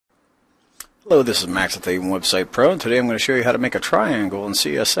Hello, this is Max with Avon Website Pro, and today I'm going to show you how to make a triangle in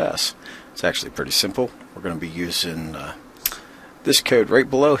CSS. It's actually pretty simple. We're going to be using this code right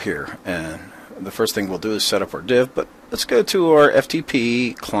below here, and the first thing we'll do is set up our div, but let's go to our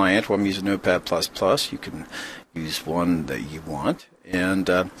FTP client. Well, I'm using Notepad++. You can use one that you want, and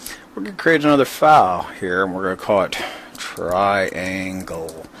we're going to create another file here, and we're going to call it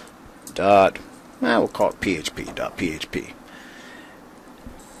triangle we'll call it php.php.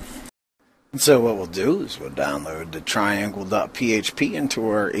 So what we'll do is we'll download the triangle.php into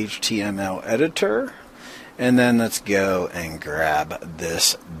our HTML editor, and then let's go and grab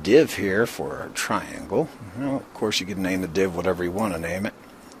this div here for our triangle. Well, of course you can name the div whatever you want to name it,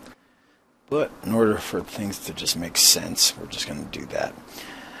 but in order for things to just make sense, we're just going to do that.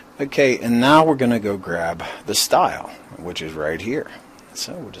 Okay, and now we're going to go grab the style, which is right here.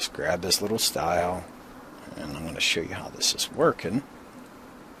 So we'll just grab this little style, and I'm going to show you how this is working.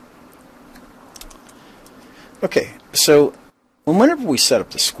 Okay, so whenever we set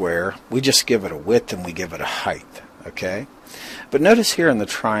up the square, we just give it a width and we give it a height, okay? But notice here in the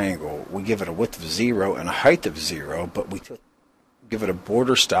triangle, we give it a width of 0 and a height of 0, but we give it a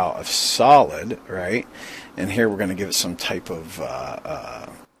border style of solid, right? And here we're going to give it some type of,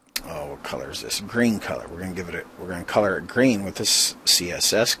 what color is this? Green color. We're going to color it green with this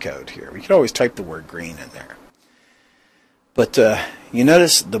CSS code here. We could always type the word green in there. But you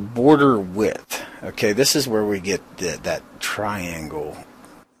notice the border width. Okay, this is where we get that triangle.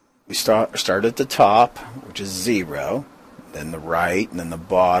 We start at the top, which is 0, then the right, and then the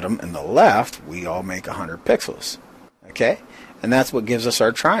bottom, and the left, we all make 100 pixels. Okay, and that's what gives us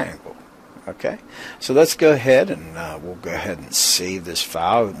our triangle. Okay, so let's go ahead and we'll go ahead and save this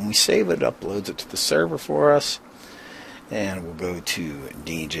file. When we save it, it uploads it to the server for us, and we'll go to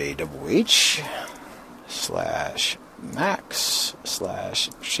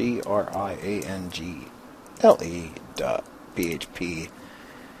djwh/max/triangle.php,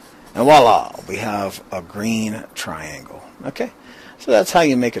 and voila, we have a green triangle. Okay, so that's how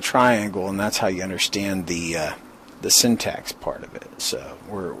you make a triangle, and that's how you understand the syntax part of it. So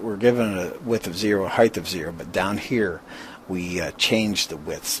we're given a width of 0, a height of 0, but down here we change the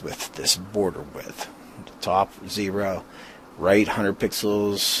widths with this border width. The top 0, right 100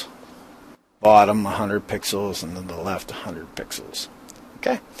 pixels, bottom 100 pixels, and then the left 100 pixels.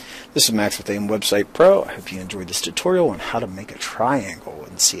 Okay, this is Max with Avon Website Pro. I hope you enjoyed this tutorial on how to make a triangle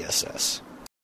in CSS.